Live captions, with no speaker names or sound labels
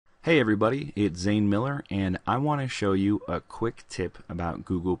Hey everybody, it's Zane Miller, and I want to show you a quick tip about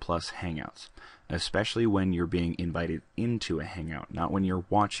Google Plus Hangouts, especially when you're being invited into a Hangout, not when you're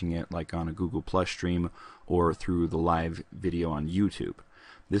watching it like on a Google Plus stream or through the live video on YouTube.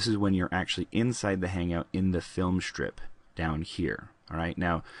 This is when you're actually inside the Hangout in the film strip down here. Alright,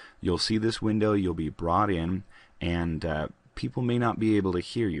 now you'll see this window, you'll be brought in, and people may not be able to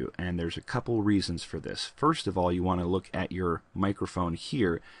hear you, and there's a couple reasons for this. First of all, you want to look at your microphone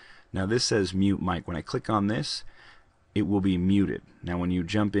here. Now this says mute mic. When I click on this, it will be muted. Now when you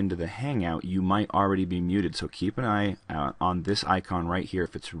jump into the Hangout, you might already be muted, so keep an eye on this icon right here.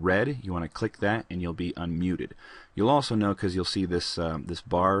 If it's red, you want to click that and you'll be unmuted. You'll also know, because you'll see this this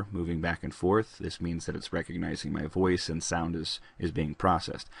bar moving back and forth. This means that it's recognizing my voice and sound is being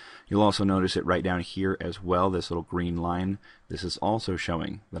processed. You'll also notice it right down here as well, this little green line. This is also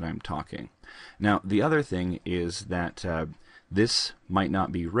showing that I'm talking. Now the other thing is that this might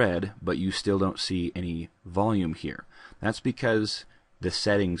not be red, but you still don't see any volume here. That's because the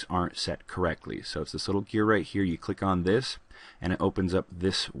settings aren't set correctly. So it's this little gear right here. You click on this and it opens up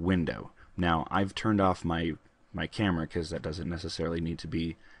this window. Now I've turned off my camera because that doesn't necessarily need to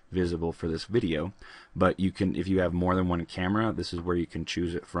be visible for this video, but you can, if you have more than one camera, this is where you can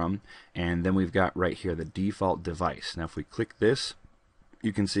choose it from. And then we've got right here the default device. Now if we click this,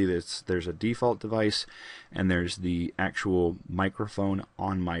 you can see this, there's a default device and there's the actual microphone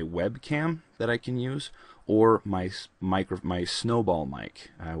on my webcam that I can use, or my snowball mic,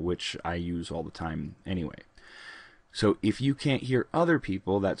 which I use all the time anyway. So if you can't hear other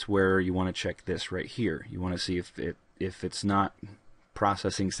people, that's where you want to check this right here. You want to see if it's not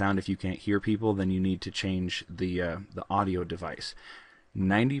processing sound. If you can't hear people, then you need to change the audio device.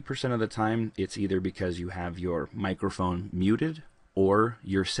 90% of the time it's either because you have your microphone muted or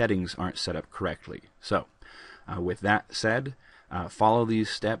your settings aren't set up correctly. So with that said, follow these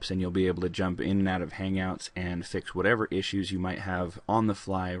steps and you'll be able to jump in and out of Hangouts and fix whatever issues you might have on the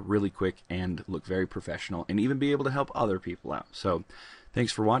fly really quick and look very professional, and even be able to help other people out. So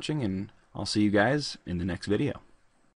thanks for watching, and I'll see you guys in the next video.